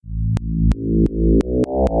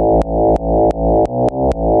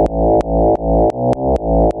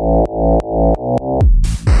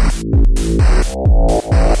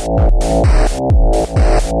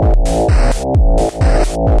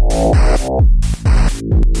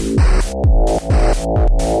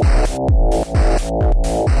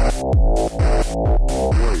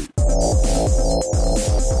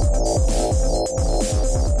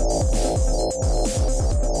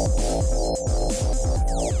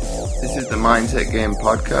is the Mindset Game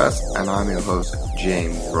podcast, and I'm your host,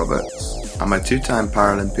 James Roberts. I'm a two-time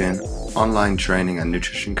Paralympian, online training and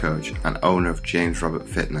nutrition coach, and owner of James Robert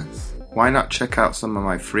Fitness. Why not check out some of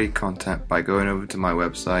my free content by going over to my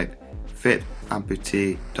website,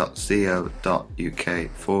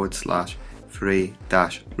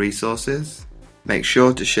 fitamputee.co.uk/free-resources. Make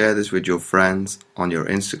sure to share this with your friends on your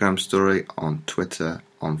Instagram story, on Twitter,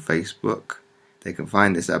 on Facebook. They can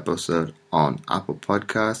find this episode on Apple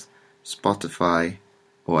Podcasts, Spotify,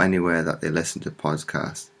 or anywhere that they listen to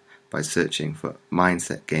podcasts by searching for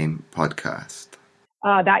Mindset Game Podcast.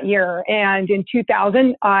 That year. And in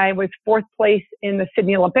 2000, I was fourth place in the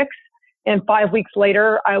Sydney Olympics. And 5 weeks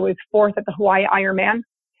later, I was fourth at the Hawaii Ironman.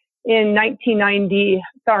 In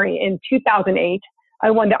 2008, I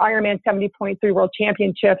won the Ironman 70.3 World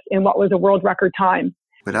Championships in what was a world record time.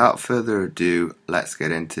 Without further ado, let's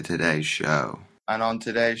get into today's show. And on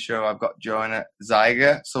today's show, I've got Joanna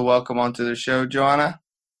Zeiger. So welcome onto the show, Joanna.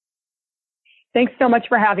 Thanks so much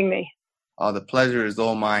for having me. Oh, the pleasure is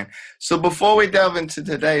all mine. So before we delve into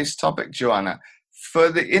today's topic, Joanna, for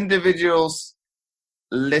the individuals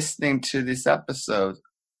listening to this episode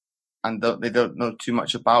and they don't know too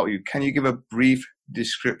much about you, can you give a brief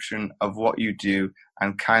description of what you do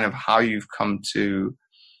and kind of how you've come to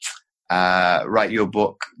write your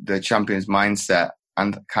book, The Champion's Mindset,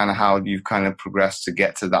 and kind of how you've kind of progressed to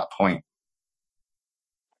get to that point?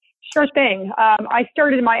 Sure thing. I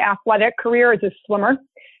started my athletic career as a swimmer,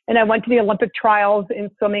 and I went to the Olympic trials in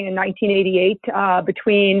swimming in 1988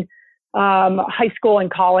 between high school and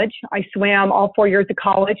college. I swam all 4 years of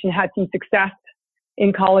college and had some success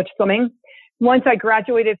in college swimming. Once I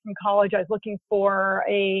graduated from college, I was looking for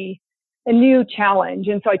a new challenge,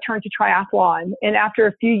 and so I turned to triathlon. And after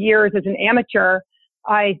a few years as an amateur,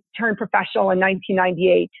 I turned professional in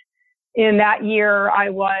 1998. In that year, I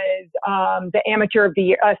was the amateur of the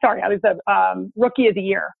year. I was the rookie of the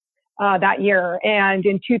year that year. And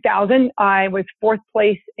in 2000, I was fourth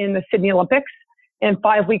place in the Sydney Olympics. And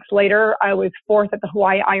 5 weeks later, I was fourth at the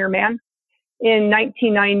Hawaii Ironman. In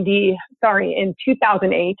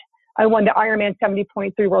 2008, I won the Ironman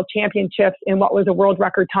 70.3 World Championships in what was a world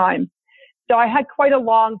record time. So I had quite a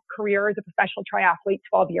long career as a professional triathlete,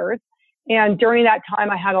 12 years. And during that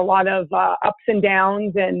time, I had a lot of ups and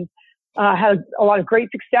downs and had a lot of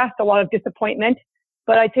great success, a lot of disappointment.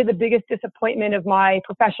 But I'd say the biggest disappointment of my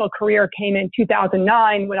professional career came in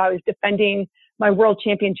 2009 when I was defending my world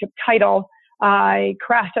championship title. I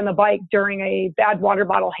crashed on the bike during a bad water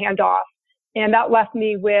bottle handoff. And that left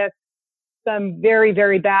me with some very,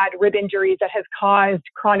 very bad rib injuries that has caused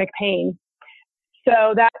chronic pain.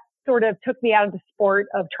 So that sort of took me out of the sport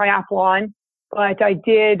of triathlon. But I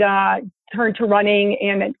did turn to running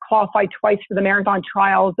and qualified twice for the marathon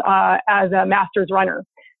trials as a master's runner.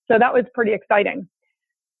 So that was pretty exciting.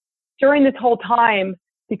 During this whole time,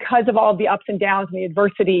 because of all the ups and downs and the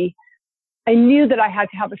adversity, I knew that I had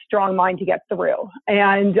to have a strong mind to get through.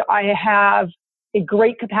 And I have a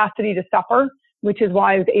great capacity to suffer, which is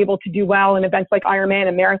why I was able to do well in events like Ironman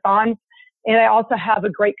and marathons. And I also have a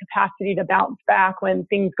great capacity to bounce back when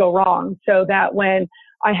things go wrong, so that when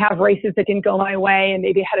I have races that didn't go my way and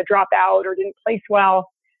maybe had to drop out or didn't place well,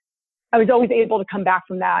 I was always able to come back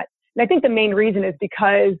from that. And I think the main reason is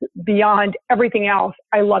because beyond everything else,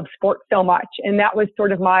 I love sport so much. And that was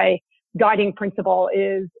sort of my guiding principle,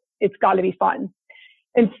 is it's got to be fun.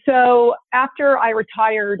 And so after I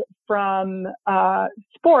retired from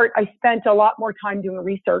sport, I spent a lot more time doing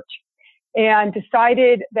research and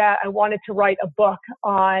decided that I wanted to write a book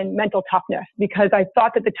on mental toughness, because I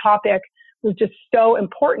thought that the topic was just so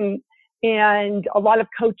important. And a lot of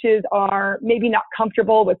coaches are maybe not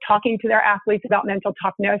comfortable with talking to their athletes about mental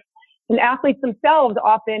toughness. And athletes themselves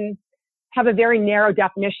often have a very narrow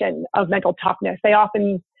definition of mental toughness. They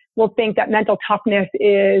often will think that mental toughness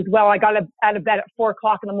is, well, I got out of bed at 4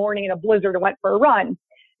 o'clock in the morning in a blizzard and went for a run.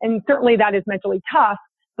 And certainly that is mentally tough.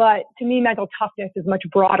 But to me, mental toughness is much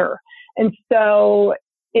broader. And so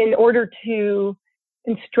in order to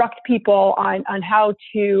instruct people on how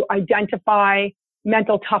to identify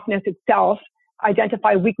mental toughness itself,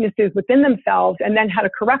 identify weaknesses within themselves, and then how to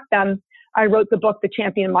correct them, I wrote the book, The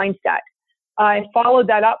Champion Mindset. I followed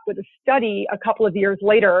that up with a study a couple of years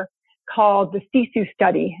later called the Sisu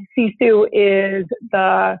study. Sisu is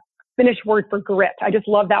the Finnish word for grit. I just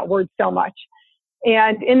love that word so much.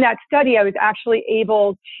 And in that study, I was actually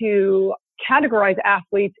able to categorize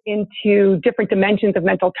athletes into different dimensions of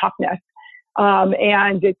mental toughness.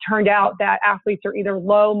 And it turned out that athletes are either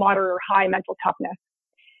low, moderate, or high mental toughness.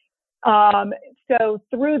 So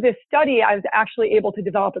through this study, I was actually able to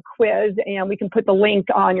develop a quiz, and we can put the link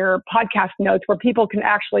on your podcast notes where people can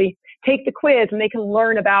actually take the quiz and they can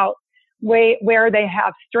learn about where they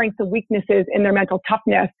have strengths and weaknesses in their mental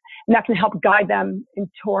toughness, and that can help guide them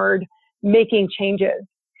toward making changes.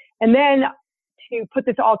 And then to put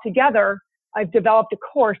this all together, I've developed a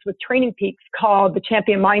course with Training Peaks called the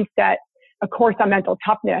Champion Mindset, a course on mental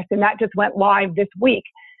toughness, and that just went live this week.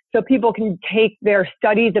 So people can take their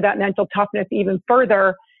studies about mental toughness even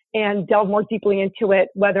further and delve more deeply into it,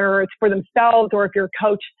 whether it's for themselves or if you're a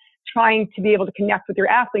coach trying to be able to connect with your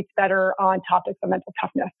athletes better on topics of mental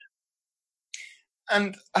toughness.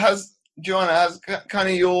 And Joanna, has kind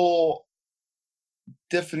of your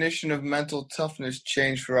definition of mental toughness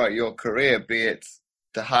changed throughout your career, be it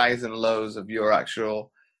the highs and lows of your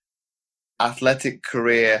actual athletic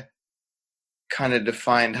career kind of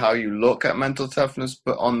defined how you look at mental toughness,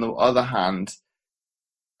 but on the other hand,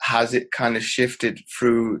 has it kind of shifted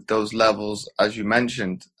through those levels, as you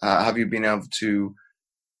mentioned? Have you been able to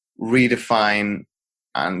redefine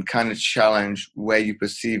and kind of challenge where you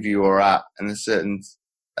perceive you are at in a certain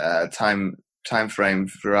time frame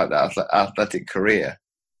throughout the athletic career?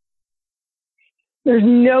 There's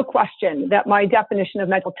no question that my definition of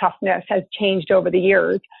mental toughness has changed over the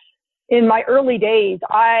years. In my early days,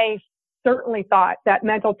 I certainly thought that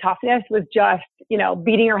mental toughness was just,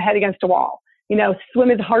 beating your head against a wall.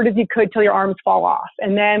 Swim as hard as you could till your arms fall off.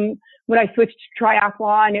 And then when I switched to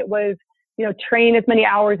triathlon, it was, train as many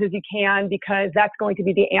hours as you can because that's going to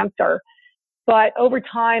be the answer. But over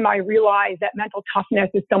time, I realized that mental toughness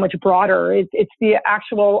is so much broader. It's the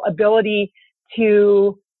actual ability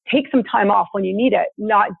to take some time off when you need it,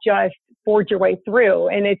 not just forge your way through.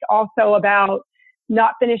 And it's also about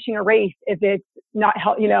not finishing a race if it's not,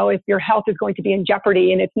 if your health is going to be in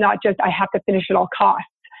jeopardy, and it's not just, I have to finish at all costs.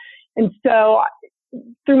 And so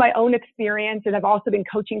through my own experience, and I've also been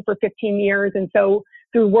coaching for 15 years. And so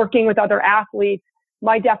through working with other athletes,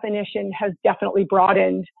 my definition has definitely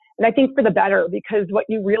broadened. And I think for the better, because what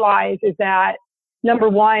you realize is that, number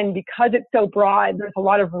one, because it's so broad, there's a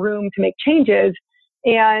lot of room to make changes,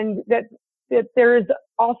 and that there's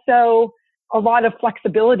also a lot of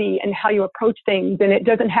flexibility in how you approach things. And it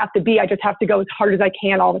doesn't have to be, I just have to go as hard as I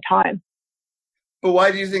can all the time. But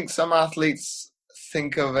why do you think some athletes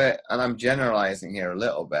think of it, and I'm generalizing here a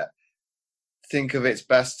little bit, think of it's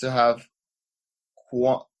best to have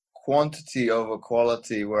quantity over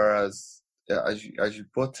quality, whereas, as you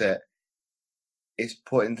put it, it's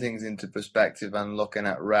putting things into perspective and looking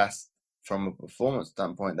at rest from a performance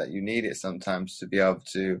standpoint, that you need it sometimes to be able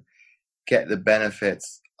to get the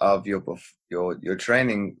benefits of your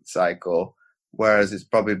training cycle, whereas it's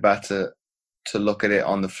probably better to look at it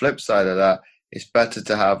on the flip side of that. It's better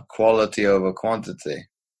to have quality over quantity.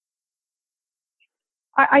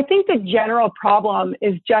 I think the general problem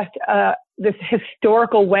is just this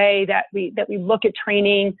historical way that we look at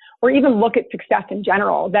training, or even look at success in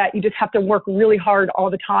general, that you just have to work really hard all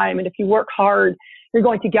the time. And if you work hard, you're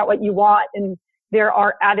going to get what you want. And there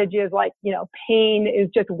are adages like, pain is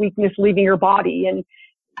just weakness leaving your body. And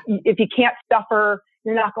if you can't suffer,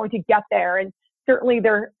 you're not going to get there. And certainly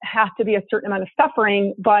there has to be a certain amount of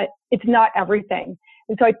suffering, but it's not everything.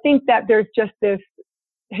 And so I think that there's just this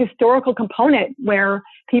historical component where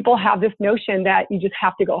people have this notion that you just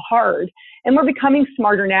have to go hard. And we're becoming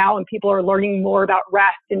smarter now, and people are learning more about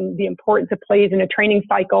rest and the importance it plays in a training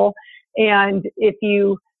cycle. And if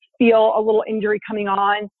you feel a little injury coming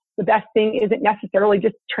on, the best thing isn't necessarily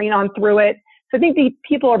just train on through it. So I think the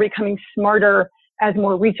people are becoming smarter as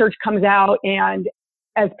more research comes out and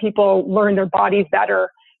as people learn their bodies better.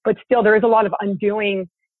 But still, there is a lot of undoing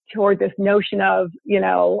toward this notion of,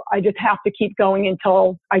 I just have to keep going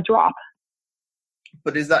until I drop.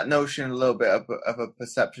 But is that notion a little bit of a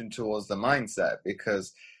perception towards the mindset?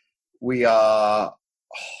 Because we are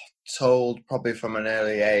told probably from an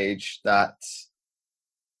early age that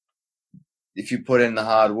if you put in the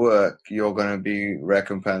hard work, you're going to be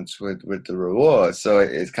recompensed with the reward. So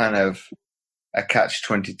it's kind of a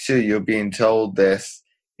catch-22. You're being told this,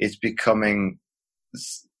 it's becoming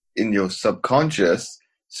in your subconscious,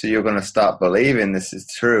 so you're going to start believing this is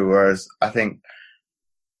true. Whereas I think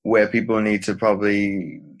where people need to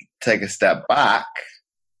probably take a step back,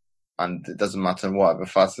 and it doesn't matter whatever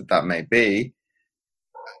facet that may be,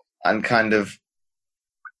 and kind of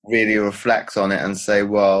really reflect on it and say,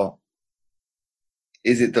 well,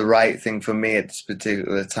 is it the right thing for me at this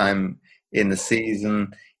particular time in the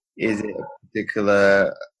season? Is it a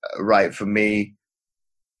particular right for me?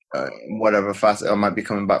 Whatever facet, I might be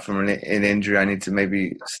coming back from an injury. I need to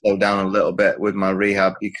maybe slow down a little bit with my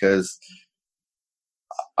rehab because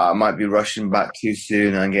I might be rushing back too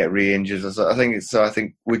soon and get re-injured. So I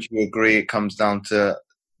think, would you agree, it comes down to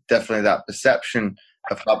definitely that perception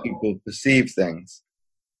of how people perceive things?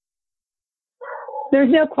 There's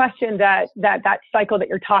no question that cycle that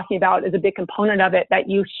you're talking about is a big component of it, that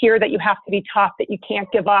you hear that you have to be tough, that you can't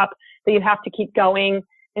give up, that you have to keep going.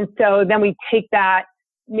 And so then we take that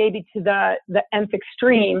maybe to the nth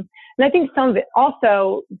extreme. And I think some of it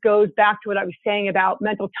also goes back to what I was saying about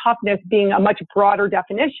mental toughness being a much broader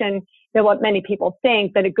definition than what many people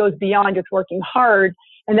think, that it goes beyond just working hard.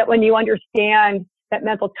 And that when you understand that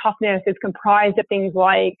mental toughness is comprised of things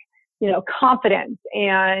like, confidence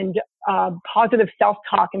and positive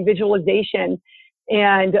self-talk and visualization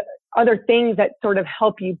and other things that sort of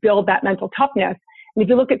help you build that mental toughness. And if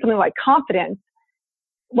you look at something like confidence,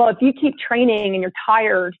 well, if you keep training and you're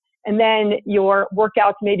tired and then your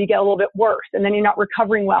workouts maybe get a little bit worse and then you're not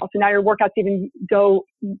recovering well, so now your workouts even go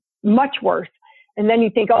much worse, and then you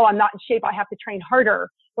think, oh, I'm not in shape, I have to train harder.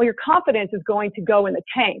 Well, your confidence is going to go in the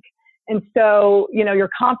tank. And so, your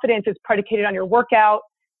confidence is predicated on your workout,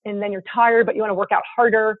 and then you're tired, but you want to work out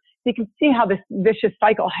harder. So you can see how this vicious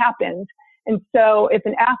cycle happens. And so if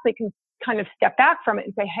an athlete can kind of step back from it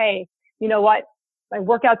and say, hey, you know what? My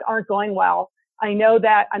workouts aren't going well. I know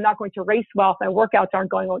that I'm not going to race well if my workouts aren't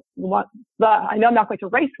going well. I know I'm not going to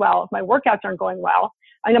race well if my workouts aren't going well.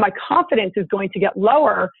 I know my confidence is going to get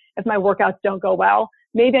lower if my workouts don't go well.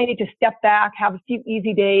 Maybe I need to step back, have a few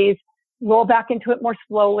easy days, roll back into it more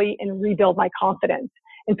slowly, and rebuild my confidence.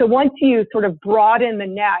 And so once you sort of broaden the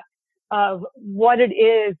net of what it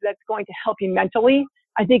is that's going to help you mentally,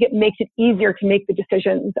 I think it makes it easier to make the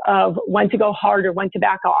decisions of when to go hard or when to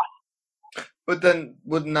back off. But then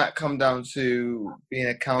wouldn't that come down to being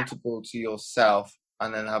accountable to yourself,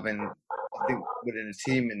 and then having, I think within a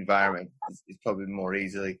team environment is probably more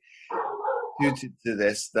easily suited to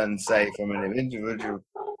this than, say, from an individual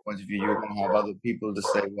point of view, you're going to have other people to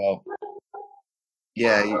say, well,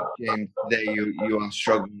 yeah, James, today you are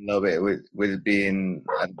struggling a little bit with being,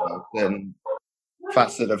 I don't know, a certain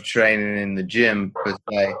facet of training in the gym per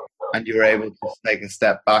se, and you're able to take a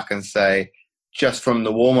step back and say, just from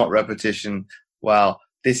the warm-up repetition, well,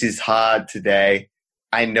 this is hard today.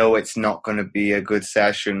 I know it's not going to be a good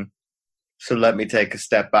session, so let me take a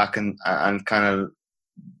step back and kind of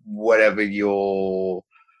whatever your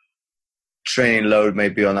training load may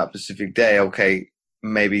be on that specific day, okay,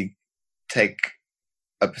 maybe take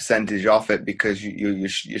a percentage off it because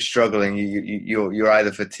you're struggling. You're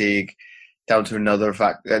either fatigued, down to another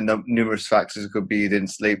fact, numerous factors. It could be you didn't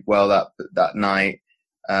sleep well that night.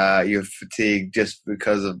 You're fatigued just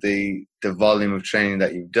because of the volume of training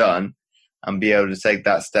that you've done, and be able to take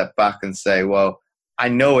that step back and say, well, I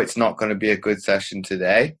know it's not going to be a good session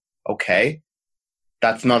today. Okay,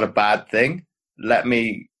 that's not a bad thing. Let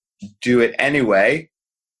me do it anyway,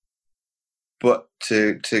 but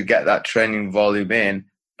to get that training volume in,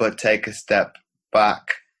 but take a step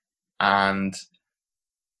back and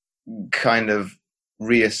kind of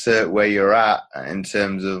reassert where you're at in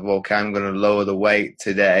terms of, okay, I'm going to lower the weight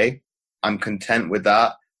today. I'm content with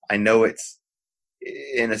that. I know it's,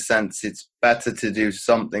 in a sense, it's better to do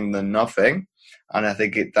something than nothing. And I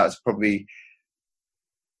think that's probably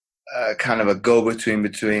kind of a go-between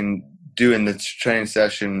between doing the training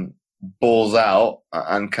session balls out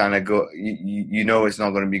and kind of go, you know it's not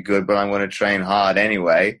going to be good, but I'm going to train hard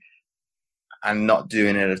anyway, and not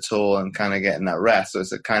doing it at all and kind of getting that rest. So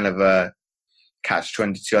it's a kind of a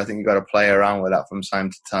catch-22. I think you've got to play around with that from time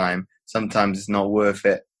to time. Sometimes it's not worth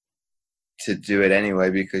it to do it anyway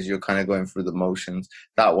because you're kind of going through the motions.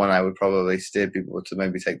 That one I would probably steer people to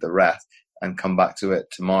maybe take the rest and come back to it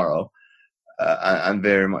tomorrow. And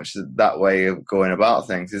very much that way of going about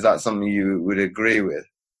things. Is that something you would agree with?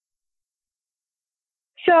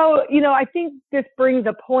 So, I think this brings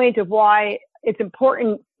a point of why it's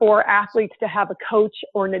important for athletes to have a coach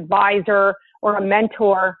or an advisor or a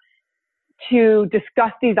mentor to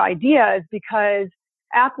discuss these ideas, because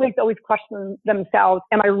athletes always question themselves,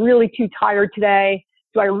 am I really too tired today?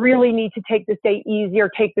 Do I really need to take this day easy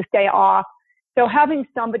or take this day off? So having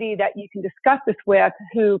somebody that you can discuss this with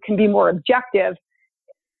who can be more objective,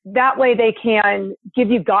 that way they can give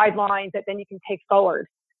you guidelines that then you can take forward.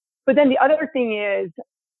 But then the other thing is,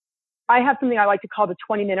 I have something I like to call the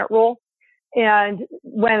 20-minute rule. And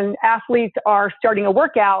when athletes are starting a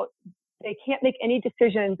workout, they can't make any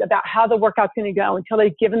decisions about how the workout's going to go until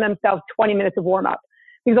they've given themselves 20 minutes of warm up.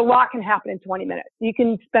 Because a lot can happen in 20 minutes. You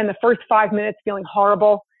can spend the first 5 minutes feeling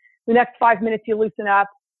horrible. The next 5 minutes you loosen up.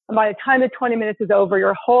 And by the time the 20 minutes is over,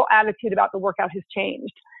 your whole attitude about the workout has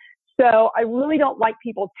changed. So I really don't like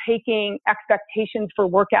people taking expectations for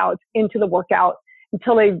workouts into the workout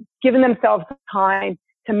until they've given themselves time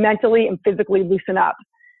to mentally and physically loosen up.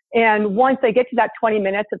 And once they get to that 20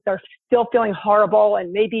 minutes, if they're still feeling horrible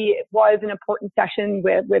and maybe it was an important session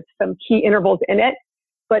with some key intervals in it,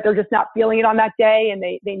 but they're just not feeling it on that day, and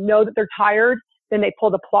they know that they're tired, then they pull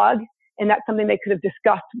the plug. And that's something they could have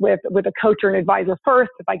discussed with a coach or an advisor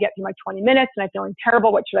first. If I get through my 20 minutes and I'm feeling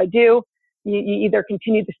terrible, what should I do? You either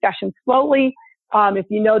continue the session slowly. If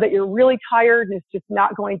you know that you're really tired and it's just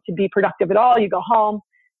not going to be productive at all, you go home.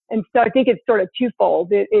 And so I think it's sort of twofold.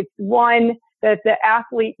 It's one, that the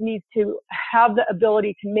athlete needs to have the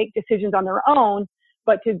ability to make decisions on their own,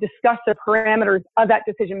 but to discuss the parameters of that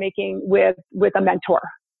decision making with a mentor.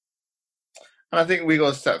 And I think we go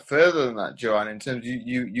a step further than that, Joanne, in terms of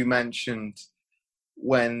you mentioned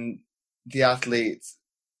when the athlete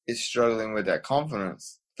is struggling with their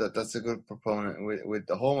confidence, that's a good proponent with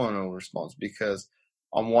the hormonal response, because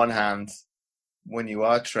on one hand, when you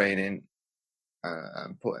are training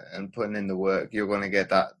and putting in the work, you're going to get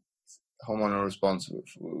that hormonal response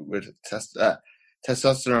with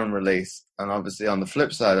testosterone release. And obviously on the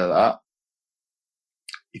flip side of that,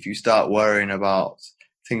 if you start worrying about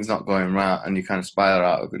things not going right and you kind of spiral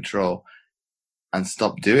out of control and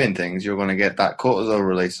stop doing things, you're going to get that cortisol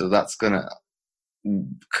release. So that's going to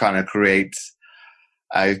kind of create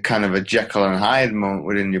a kind of a Jekyll and Hyde moment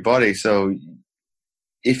within your body. So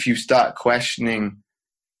if you start questioning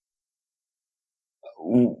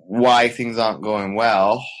why things aren't going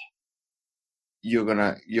well, you're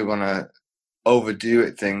gonna overdo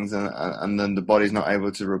it things, and then the body's not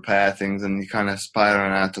able to repair things, and you kind of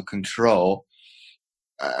spiraling out of control,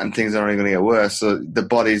 and things are only going to get worse. So the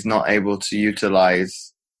body's not able to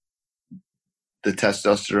utilize the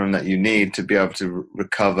testosterone that you need to be able to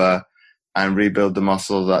recover and rebuild the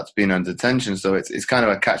muscle that's been under tension. So it's kind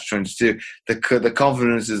of a catch-22. The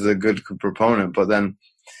confidence is a good proponent, but then,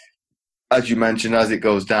 as you mentioned, as it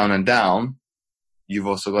goes down and down, you've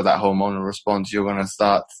also got that hormonal response. You're going to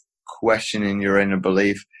start questioning your inner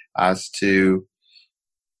belief as to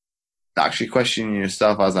actually questioning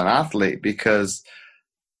yourself as an athlete, because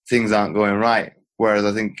things aren't going right. Whereas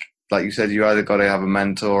I think, like you said, you either got to have a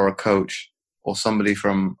mentor or a coach or somebody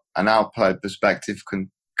from an outside perspective can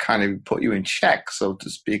kind of put you in check, so to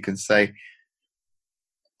speak, and say,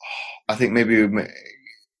 I think maybe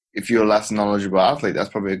if you're a less knowledgeable athlete, that's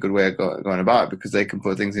probably a good way of going about it, because they can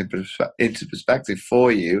put things into perspective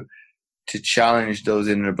for you to challenge those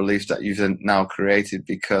inner beliefs that you've now created,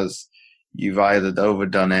 because you've either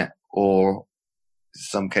overdone it or, in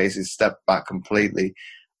some cases, stepped back completely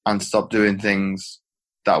and stopped doing things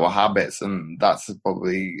that were habits. And that's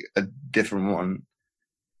probably a different one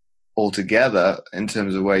altogether in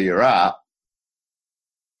terms of where you're at.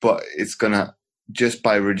 But it's going to, just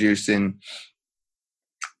by reducing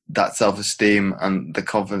that self-esteem and the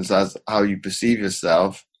confidence as how you perceive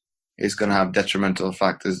yourself, is going to have a detrimental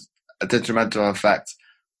effect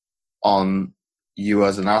on you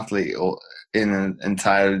as an athlete, or in an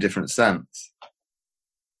entirely different sense.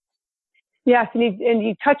 Yes, and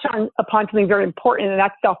you touch upon something very important, and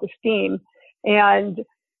that's self-esteem. And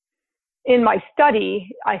in my study,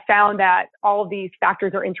 I found that all of these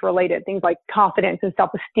factors are interrelated, things like confidence and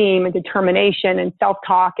self-esteem and determination and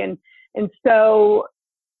self-talk. And so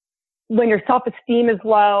when your self-esteem is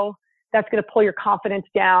low, that's going to pull your confidence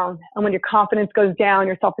down. And when your confidence goes down,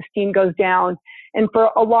 your self-esteem goes down. And for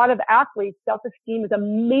a lot of athletes, self-esteem is a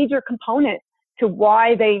major component to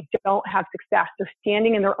why they don't have success. They're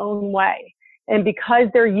standing in their own way. And because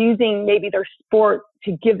they're using maybe their sport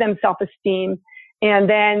to give them self-esteem, and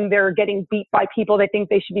then they're getting beat by people they think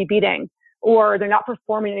they should be beating, or they're not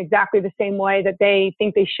performing in exactly the same way that they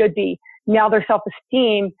think they should be, now their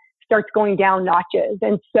self-esteem starts going down notches.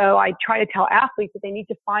 And so I try to tell athletes that they need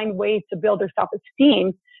to find ways to build their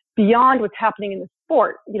self-esteem beyond what's happening in the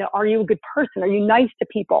sport. Are you a good person? Are you nice to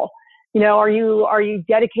people? Are you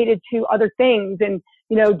dedicated to other things? And,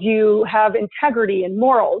 do you have integrity and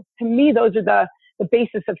morals? To me, those are the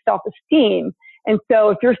basis of self-esteem. And so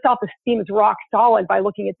if your self-esteem is rock solid by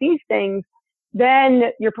looking at these things, then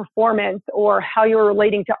your performance or how you're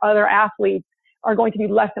relating to other athletes are going to be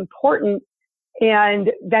less important. And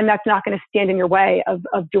then that's not going to stand in your way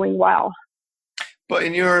of doing well. But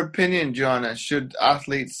in your opinion, Joanna, should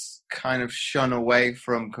athletes kind of shun away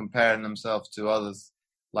from comparing themselves to others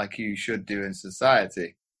like you should do in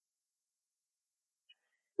society?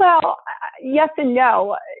 Well, yes and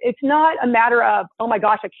no. It's not a matter of, oh my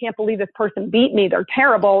gosh, I can't believe this person beat me, they're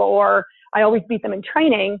terrible, or I always beat them in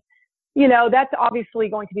training. That's obviously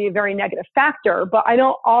going to be a very negative factor. But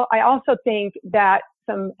I also think that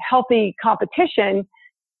some healthy competition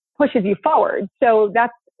pushes you forward. So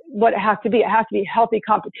that's what it has to be. It has to be healthy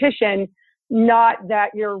competition, not that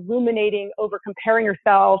you're ruminating over comparing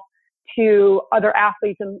yourself to other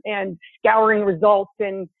athletes and scouring results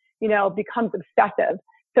and, becomes obsessive.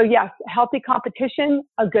 So yes, healthy competition,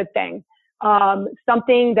 a good thing.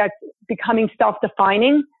 something that's becoming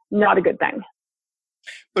self-defining, not a good thing.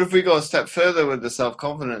 But if we go a step further with the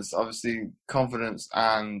self-confidence, obviously confidence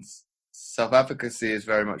and self-efficacy is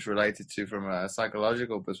very much related to, from a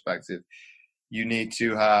psychological perspective, you need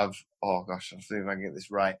to have, oh gosh, I'll see if I can get this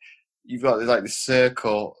right. You've got like this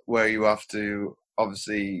circle where you have to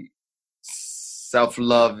obviously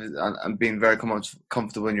self-love and being very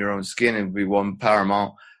comfortable in your own skin would be one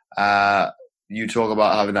paramount. You talk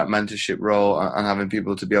about having that mentorship role and having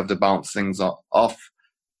people to be able to bounce things off.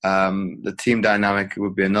 The team dynamic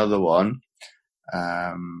would be another one.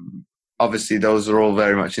 Obviously, those are all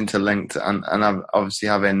very much interlinked, and obviously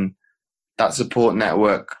having that support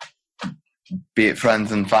network, be it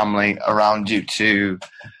friends and family around you to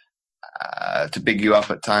big you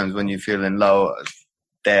up at times when you're feeling low.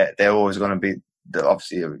 They're always going to be,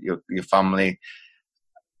 obviously your family,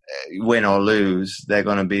 win or lose, they're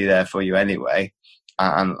going to be there for you anyway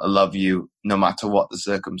and love you no matter what the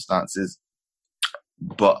circumstances.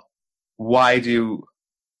 But why do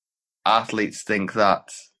athletes think that,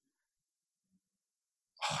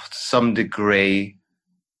 to some degree,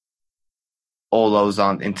 all those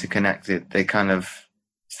aren't interconnected? They kind of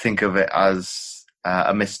think of it as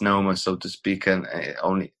a misnomer, so to speak, and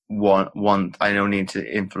only one. I only need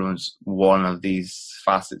to influence one of these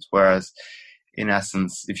facets. Whereas, in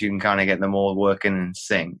essence, if you can kind of get them all working in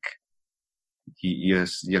sync,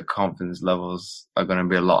 your confidence levels are going to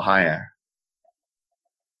be a lot higher.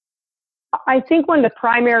 I think one of the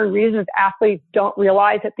primary reasons athletes don't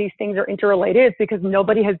realize that these things are interrelated is because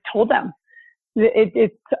nobody has told them.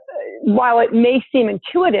 While it may seem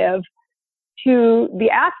intuitive to the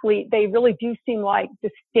athlete, they really do seem like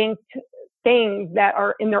distinct things that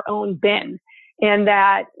are in their own bin, and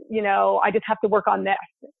that, I just have to work on this,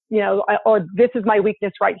 or this is my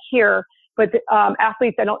weakness right here. But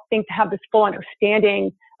athletes, I don't think, to have this full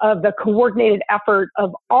understanding of the coordinated effort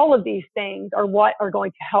of all of these things are what are going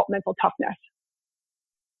to help mental toughness.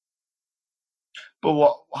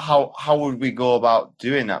 But how would we go about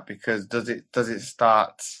doing that? Because does it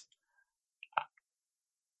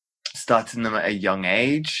starting them at a young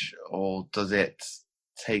age, or does it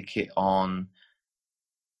take it on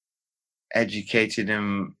educating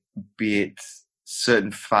them, be it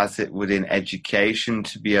certain facet within education,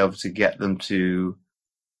 to be able to get them to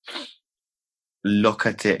look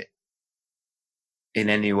at it in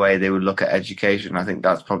any way they would look at education? I think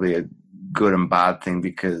that's probably a good and bad thing,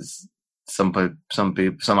 because some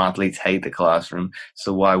athletes hate the classroom,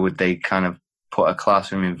 so why would they kind of put a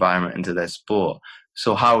classroom environment into their sport?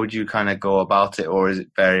 So how would you kind of go about it, or is it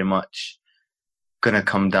very much going to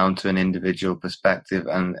come down to an individual perspective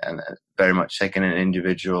and very much taking an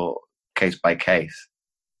individual case by case?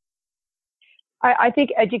 I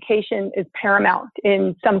think education is paramount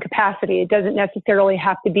in some capacity. It doesn't necessarily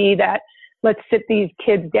have to be that let's sit these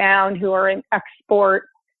kids down who are in X sport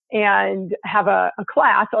and have a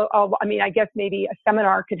class. I guess maybe a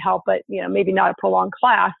seminar could help, but maybe not a prolonged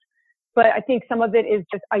class. But I think some of it is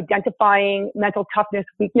just identifying mental toughness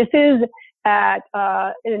weaknesses at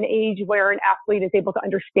in an age where an athlete is able to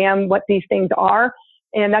understand what these things are.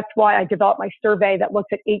 And that's why I developed my survey that looks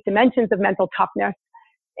at 8 dimensions of mental toughness.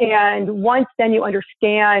 And once then you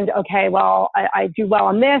understand, okay, well, I do well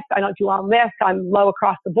on this, I don't do well on this, I'm low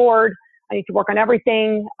across the board, I need to work on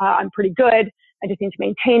everything, I'm pretty good, I just need to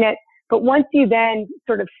maintain it. But once you then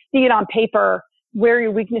sort of see it on paper where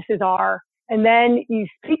your weaknesses are, and then you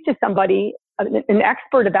speak to somebody, an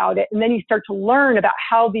expert about it, and then you start to learn about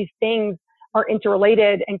how these things are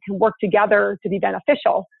interrelated and can work together to be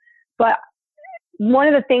beneficial. But one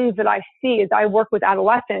of the things that I see is I work with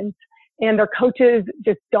adolescents, and their coaches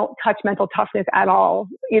just don't touch mental toughness at all.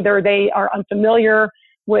 Either they are unfamiliar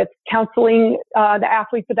with counseling the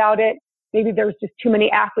athletes about it. Maybe there's just too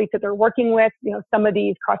many athletes that they're working with. Some of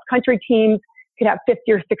these cross-country teams could have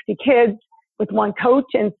 50 or 60 kids with one coach,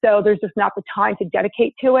 and so there's just not the time to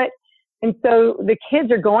dedicate to it. And so the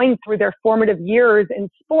kids are going through their formative years in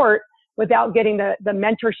sport without getting the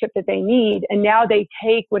mentorship that they need. And now they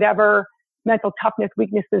take whatever mental toughness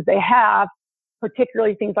weaknesses they have,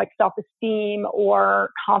 particularly things like self-esteem or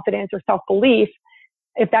confidence or self-belief,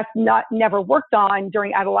 if that's never worked on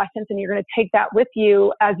during adolescence, and you're going to take that with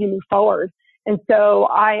you as you move forward. And so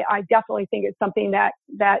I definitely think it's something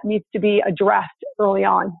that needs to be addressed early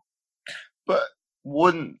on. But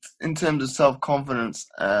wouldn't, in terms of self-confidence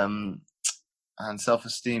and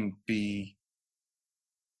self-esteem, be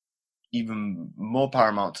even more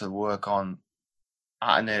paramount to work on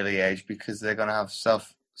at an early age, because they're going to have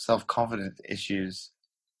self-confidence issues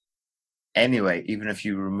anyway,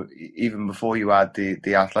 even before you add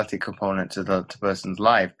the athletic component to the person's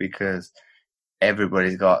life, because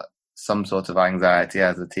everybody's got some sort of anxiety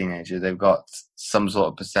as a teenager. They've got some sort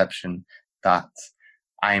of perception that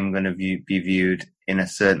I'm going to be viewed in a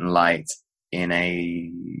certain light, in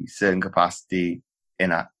a certain capacity,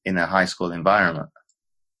 in a high school environment.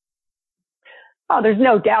 Oh, there's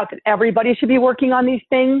no doubt that everybody should be working on these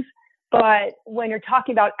things. But when you're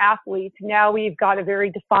talking about athletes, now we've got a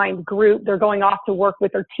very defined group. They're going off to work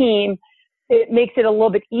with their team. It makes it a little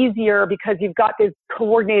bit easier because you've got this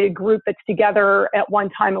coordinated group that's together at one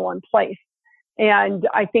time in one place. And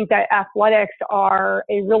I think that athletics are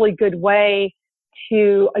a really good way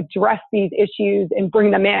to address these issues and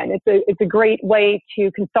bring them in. It's a great way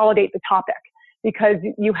to consolidate the topic because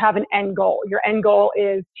you have an end goal. Your end goal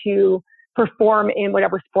is to perform in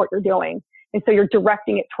whatever sport you're doing. And so you're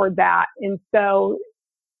directing it toward that. And so,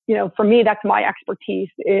 for me, that's my expertise,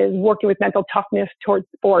 is working with mental toughness towards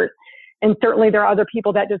sport. And certainly there are other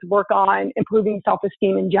people that just work on improving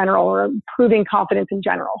self-esteem in general or improving confidence in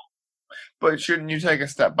general. But shouldn't you take a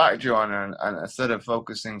step back, Joanna, and instead of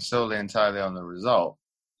focusing solely entirely on the result,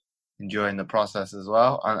 enjoying the process as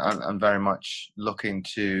well, and very much looking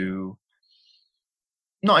to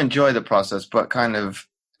not enjoy the process, but kind of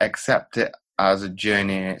accept it as a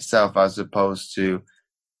journey in itself, as opposed to,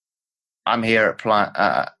 I'm here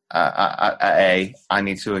at A, I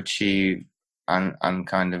need to achieve and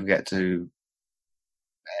kind of get to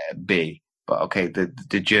B. But okay,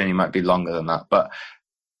 the journey might be longer than that. But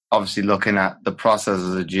obviously looking at the process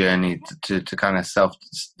as a journey to kind of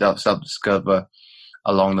self-discover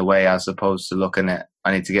along the way, as opposed to looking at,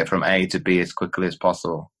 I need to get from A to B as quickly as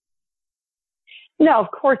possible. No,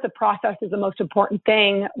 of course, the process is the most important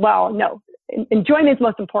thing. Well, no, enjoyment is the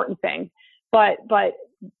most important thing, but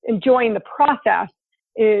enjoying the process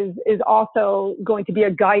is also going to be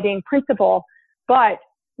a guiding principle. But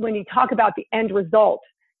when you talk about the end result,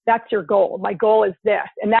 that's your goal. My goal is this,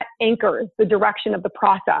 and that anchors the direction of the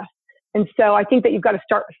process. And so I think that you've got to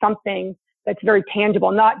start with something that's very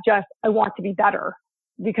tangible, not just, I want to be better.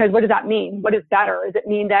 Because what does that mean? What is better? Does it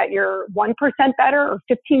mean that you're 1% better or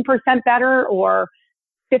 15% better or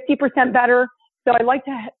 50% better? So I like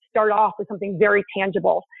to start off with something very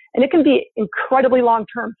tangible. And it can be incredibly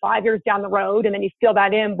long-term, 5 years down the road, and then you fill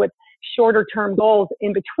that in with shorter-term goals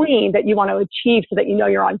in between that you want to achieve so that you know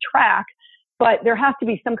you're on track. But there has to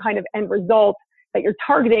be some kind of end result that you're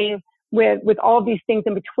targeting with all of these things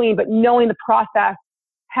in between. But knowing the process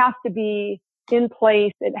has to be in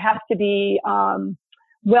place. It has to be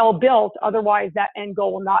well built. Otherwise, that end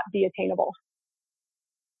goal will not be attainable.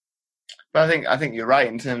 But I think you're right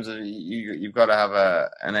in terms of you've got to have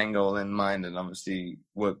an end goal in mind and obviously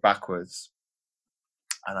work backwards.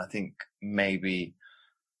 And I think maybe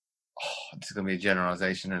it's going to be a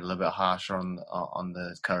generalization and a little bit harsher on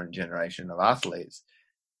the current generation of athletes.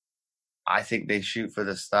 I think they shoot for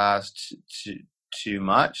the stars too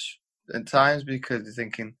much at times, because they're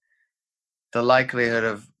thinking the likelihood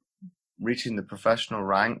of reaching the professional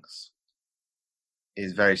ranks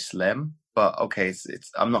is very slim. But okay,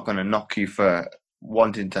 it's I'm not going to knock you for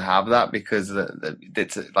wanting to have that, because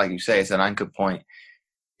it's, like you say, it's an anchor point.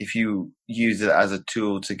 If you use it as a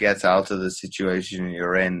tool to get out of the situation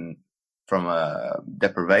you're in from a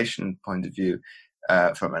deprivation point of view,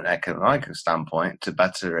 from an economic standpoint, to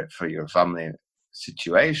better it for your family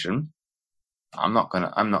situation, I'm not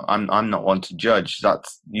one to judge.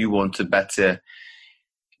 That's, you want to better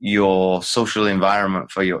your social environment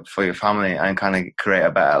for your family and kind of create a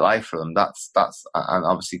better life for them. That's and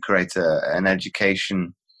obviously create an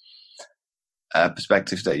education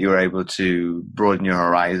perspective that you're able to broaden your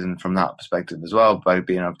horizon from that perspective as well by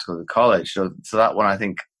being able to go to college. So that one, I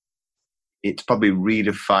think it's probably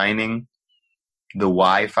redefining the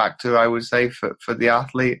why factor, I would say, for the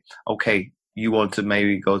athlete. Okay, you want to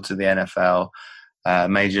maybe go to the NFL,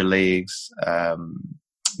 major leagues, the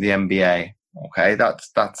NBA. Okay,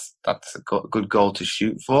 that's a good goal to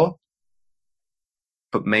shoot for.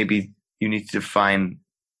 But maybe you need to define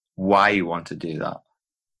why you want to do that.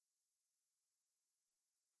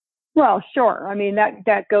 Well, sure. I mean,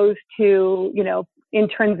 that goes to,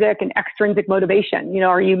 intrinsic and extrinsic motivation.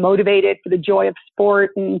 Are you motivated for the joy of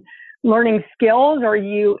sport and learning skills, or are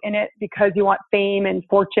you in it because you want fame and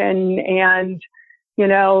fortune and,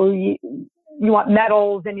 you want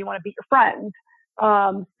medals and you want to beat your friends?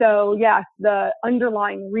 So yes, the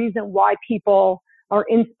underlying reason why people are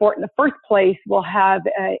in sport in the first place will have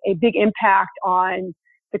a big impact on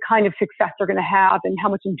the kind of success they're going to have and how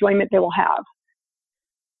much enjoyment they will have.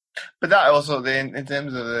 But that also, in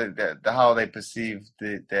terms of the how they perceive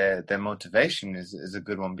their motivation is a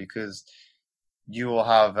good one, because you will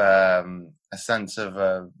have a sense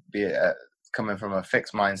of coming from a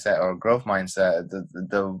fixed mindset or a growth mindset.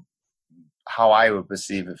 how I would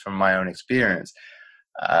perceive it from my own experience.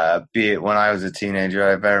 Be it when I was a teenager,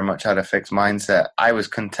 I very much had a fixed mindset. I was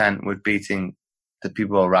content with beating the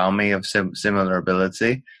people around me of similar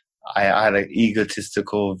ability. I had an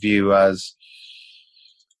egotistical view as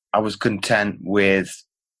I was content with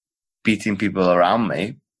beating people around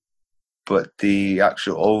me, but the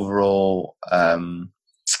actual overall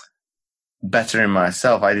bettering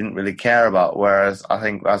myself, I didn't really care about. Whereas I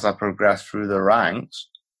think as I progressed through the ranks,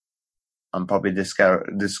 and probably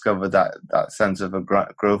discovered that sense of a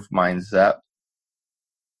growth mindset,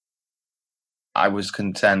 I was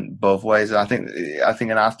content both ways. And I think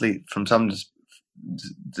an athlete from some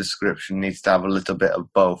description needs to have a little bit of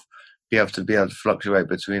both. You have to be able to fluctuate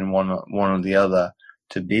between one or the other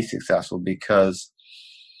to be successful, because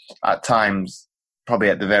at times, probably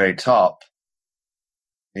at the very top,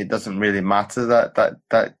 it doesn't really matter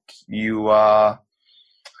that you are,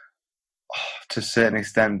 to a certain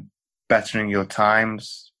extent, bettering your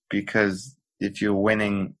times, because if you're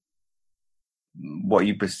winning what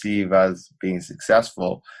you perceive as being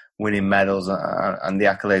successful, winning medals and the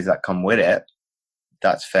accolades that come with it,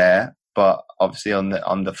 that's fair. But obviously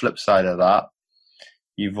on the flip side of that,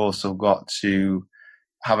 you've also got to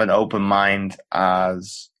have an open mind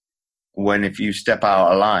as if you step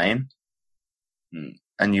out of line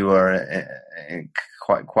and you are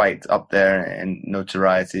quite up there in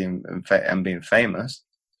notoriety and being famous,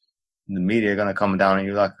 the media are going to come down on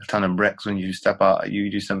you like a ton of bricks when you step out,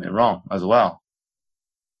 you do something wrong as well.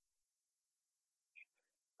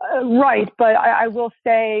 Right. But I will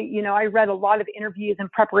say, I read a lot of interviews in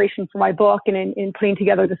preparation for my book and in putting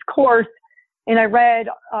together this course. And I read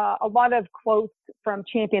a lot of quotes from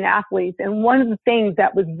champion athletes. And one of the things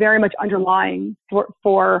that was very much underlying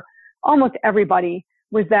for almost everybody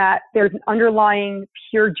was that there's an underlying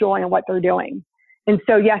pure joy in what they're doing. And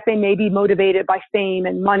so, yes, they may be motivated by fame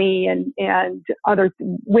and money and other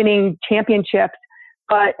winning championships,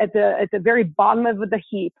 but at the very bottom of the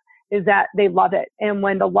heap is that they love it. And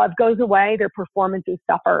when the love goes away, their performances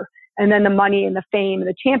suffer. And then the money and the fame and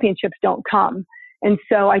the championships don't come. And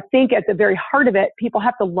so I think at the very heart of it, people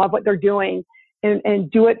have to love what they're doing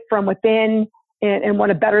and do it from within and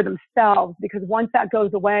want to better themselves, because once that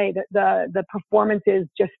goes away, the performances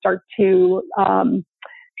just start to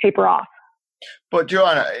taper off. But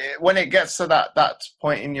Joanna, when it gets to that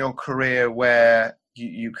point in your career where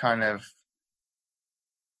you kind of,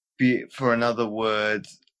 for another word,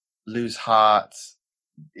 lose heart,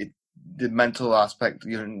 the mental aspect,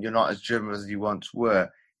 you're not as driven as you once were,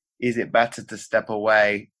 is it better to step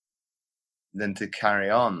away than to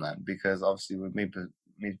carry on then? Because obviously with me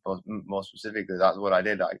more specifically, that's what I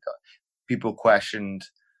did. People questioned,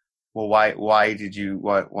 well, why did you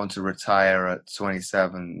want to retire at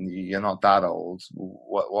 27? You're not that old.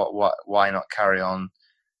 Why not carry on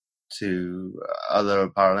to other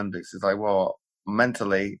Paralympics? It's like, well,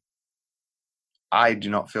 mentally, I do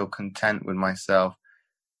not feel content with myself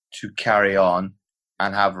to carry on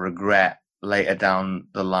and have regret later down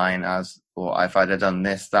the line as, well, if I'd have done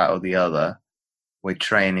this, that, or the other with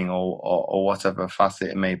training or whatever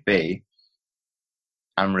facet it may be,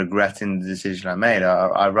 and regretting the decision I made.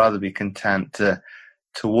 I'd rather be content to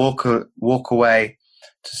walk away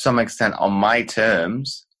to some extent on my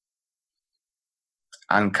terms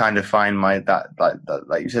and kind of find that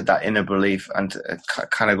like you said, that inner belief, and to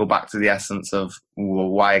kind of go back to the essence of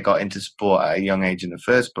why I got into sport at a young age in the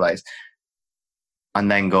first place,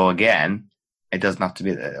 and then go again. It doesn't have to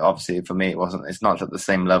be, obviously for me, it's not at the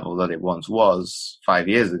same level that it once was 5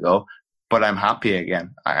 years ago, but I'm happy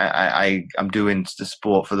again. I'm doing the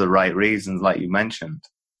sport for the right reasons, like you mentioned.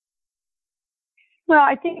 Well,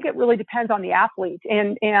 I think it really depends on the athlete.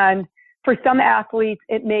 And for some athletes,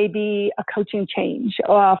 it may be a coaching change.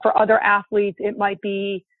 For other athletes, it might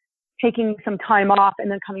be taking some time off and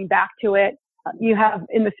then coming back to it. You have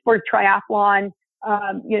in the sport of triathlon,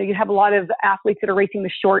 you have a lot of athletes that are racing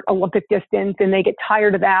the short Olympic distance and they get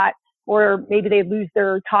tired of that, or maybe they lose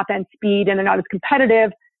their top end speed and they're not as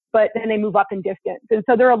competitive, but then they move up in distance. And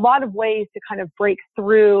so there are a lot of ways to kind of break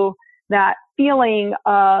through that feeling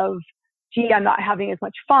of, gee, I'm not having as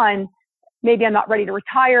much fun. Maybe I'm not ready to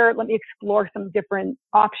retire. Let me explore some different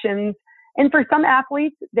options. And for some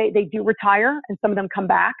athletes, they do retire and some of them come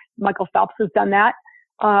back. Michael Phelps has done that.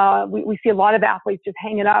 We see a lot of athletes just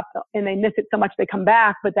hang it up and they miss it so much they come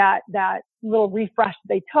back, but that little refresh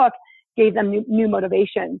they took gave them new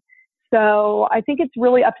motivation. So I think it's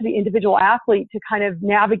really up to the individual athlete to kind of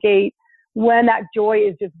navigate when that joy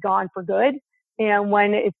is just gone for good and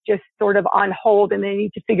when it's just sort of on hold and they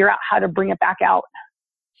need to figure out how to bring it back out.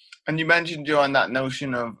 And you mentioned, Joanne, that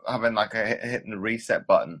notion of having like hitting the reset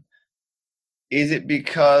button. Is it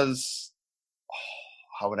because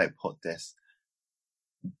how would I put this?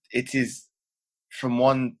 It is, from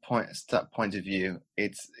one point of view,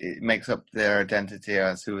 it makes up their identity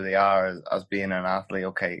as who they are as being an athlete.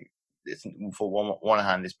 Okay, it's, for one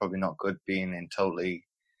hand, it's probably not good being in totally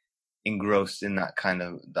engrossed in that kind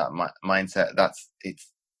of mindset.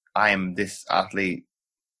 I am this athlete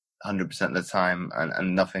 100% of the time,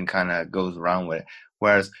 and nothing kind of goes around with it.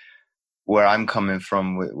 Whereas where I'm coming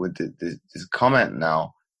from with this comment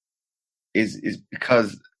now is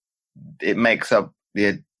because it makes up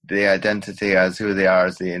the identity as who they are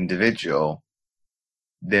as the individual.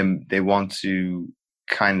 Then they want to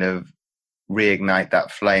kind of reignite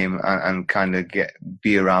that flame and kind of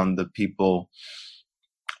be around the people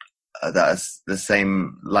that's the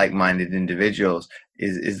same like-minded individuals.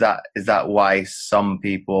 Is that why some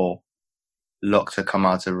people look to come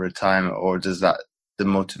out of retirement, or does that the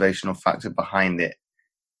motivational factor behind it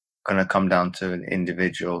going to come down to an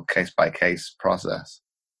individual case-by-case process?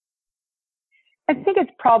 I think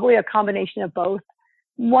it's probably a combination of both.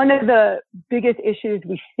 One of the biggest issues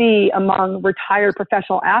we see among retired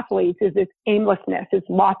professional athletes is this aimlessness, this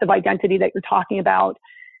loss of identity that you're talking about.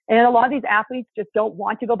 And a lot of these athletes just don't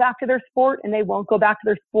want to go back to their sport, and they won't go back to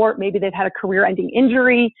their sport. Maybe they've had a career-ending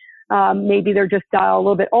injury. Maybe they're just a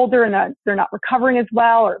little bit older and they're not recovering as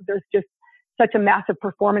well, or there's just such a massive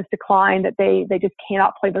performance decline that they just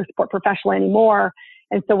cannot play their sport professionally anymore.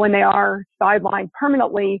 And so when they are sidelined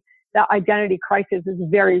permanently, that identity crisis is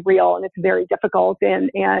very real and it's very difficult.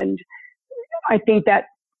 And I think that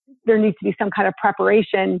there needs to be some kind of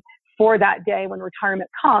preparation for that day when retirement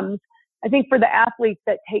comes. I think for the athletes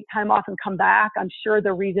that take time off and come back, I'm sure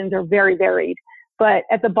the reasons are very varied. But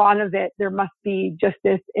at the bottom of it, there must be just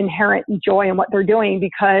this inherent joy in what they're doing,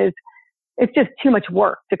 because it's just too much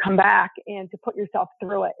work to come back and to put yourself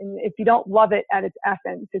through it. And if you don't love it at its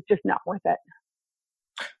essence, it's just not worth it.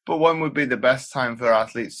 But when would be the best time for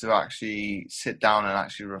athletes to actually sit down and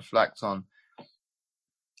actually reflect on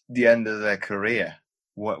the end of their career?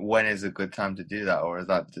 When is a good time to do that? Or is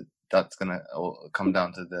that's going to come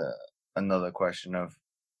down to another question of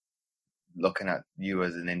looking at you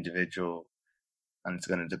as an individual, and it's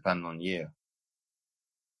going to depend on you?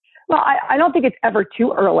 Well, I don't think it's ever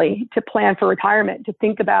too early to plan for retirement, to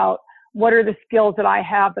think about what are the skills that I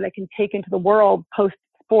have that I can take into the world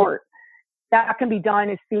post-sport. That can be done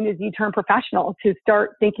as soon as you turn professional, to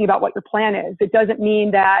start thinking about what your plan is. It doesn't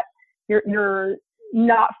mean that you're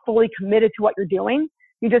not fully committed to what you're doing.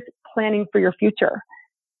 You're just planning for your future.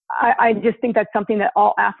 I just think that's something that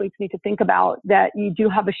all athletes need to think about, that you do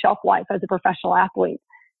have a shelf life as a professional athlete.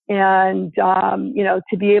 And,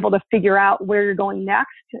 to be able to figure out where you're going next,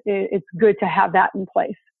 it's good to have that in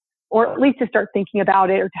place, or at least to start thinking about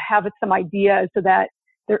it, or to have some ideas so that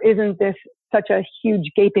there isn't such a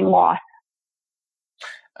huge gaping loss.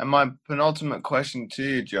 And my penultimate question to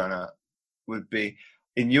you, Joanna, would be,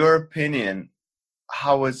 in your opinion,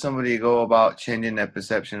 how would somebody go about changing their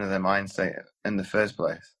perception of their mindset in the first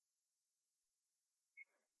place?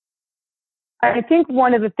 I think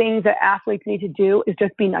one of the things that athletes need to do is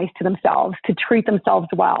just be nice to themselves, to treat themselves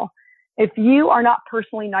well. If you are not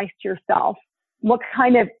personally nice to yourself, what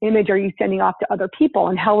kind of image are you sending off to other people,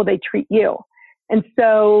 and how will they treat you? And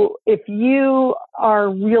so if you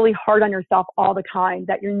are really hard on yourself all the time,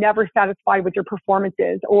 that you're never satisfied with your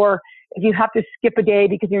performances, or if you have to skip a day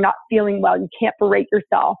because you're not feeling well, you can't berate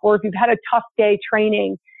yourself, or if you've had a tough day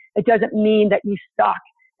training, it doesn't mean that you suck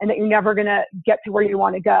and that you're never going to get to where you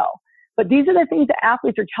want to go. But these are the things that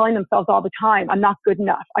athletes are telling themselves all the time. I'm not good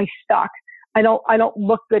enough. I suck. I don't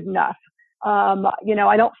look good enough. I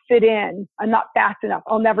don't fit in. I'm not fast enough.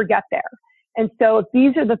 I'll never get there. And so if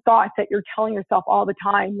these are the thoughts that you're telling yourself all the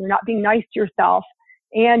time, you're not being nice to yourself,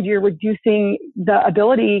 and you're reducing the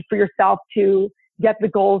ability for yourself to get the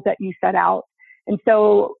goals that you set out. And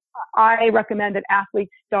so I recommend that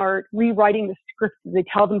athletes start rewriting the scripts that they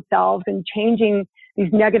tell themselves and changing these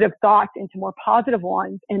negative thoughts into more positive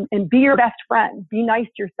ones, and be your best friend. Be nice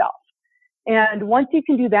to yourself. And once you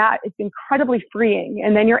can do that, it's incredibly freeing.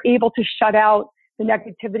 And then you're able to shut out the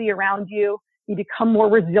negativity around you. You become more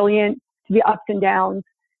resilient to the ups and downs.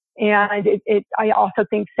 And I also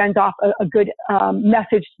think, sends off a good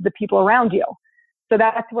message to the people around you. So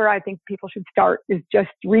that's where I think people should start, is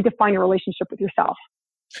just redefine your relationship with yourself.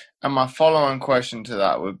 And my follow-on question to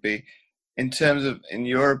that would be, in terms of, in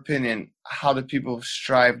your opinion, how do people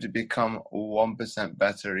strive to become 1%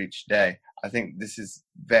 better each day? I think this is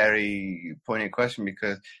very poignant question,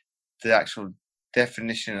 because the actual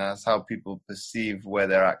definition as how people perceive where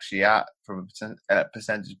they're actually at from a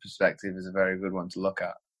percentage perspective is a very good one to look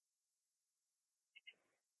at.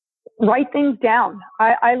 Write things down.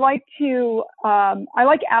 I like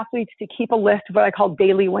athletes to keep a list of what I call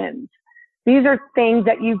daily wins. These are things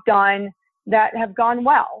that you've done that have gone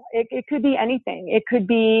well. It could be anything. It could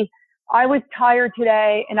be, I was tired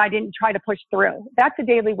today and I didn't try to push through. That's a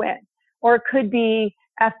daily win. Or it could be,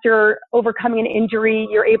 after overcoming an injury,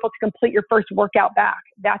 you're able to complete your first workout back.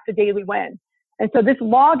 That's a daily win. And so this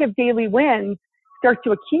log of daily wins starts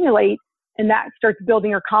to accumulate, and that starts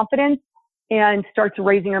building your confidence and starts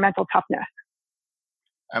raising your mental toughness.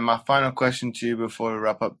 And my final question to you before we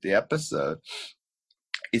wrap up the episode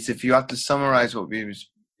is, if you had to summarize what we've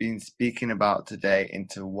been speaking about today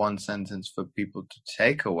into one sentence for people to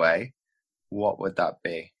take away, what would that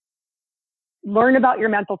be? Learn about your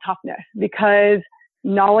mental toughness, because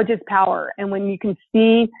knowledge is power. And when you can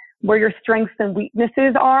see where your strengths and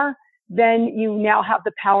weaknesses are, then you now have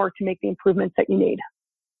the power to make the improvements that you need.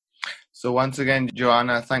 So once again,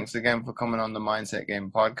 Joanna, thanks again for coming on the Mindset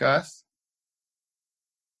Game podcast.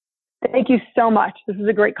 Thank you so much. This is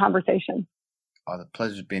a great conversation. Oh, the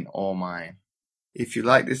pleasure's been all mine. If you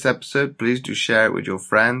like this episode, please do share it with your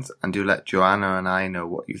friends, and do let Joanna and I know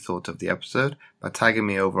what you thought of the episode by tagging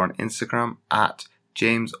me over on Instagram at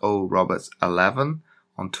JamesORoberts11,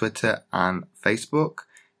 on Twitter and Facebook.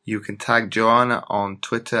 You can tag Joanna on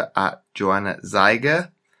Twitter at Joanna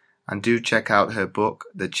Zeiger, and do check out her book,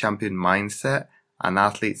 The Champion Mindset, An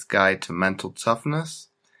Athlete's Guide to Mental Toughness.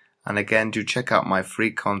 And again, do check out my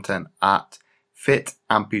free content at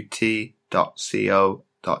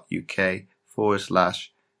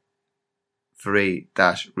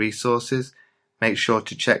fitamputee.co.uk/free-resources. Make sure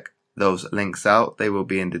to check those links out. They will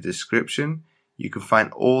be in the description. You can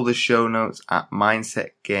find all the show notes at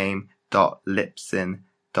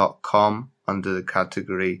mindsetgame.libsyn.com under the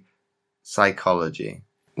category Psychology.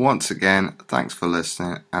 Once again, thanks for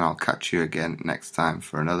listening, and I'll catch you again next time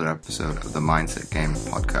for another episode of the Mindset Game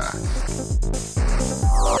podcast.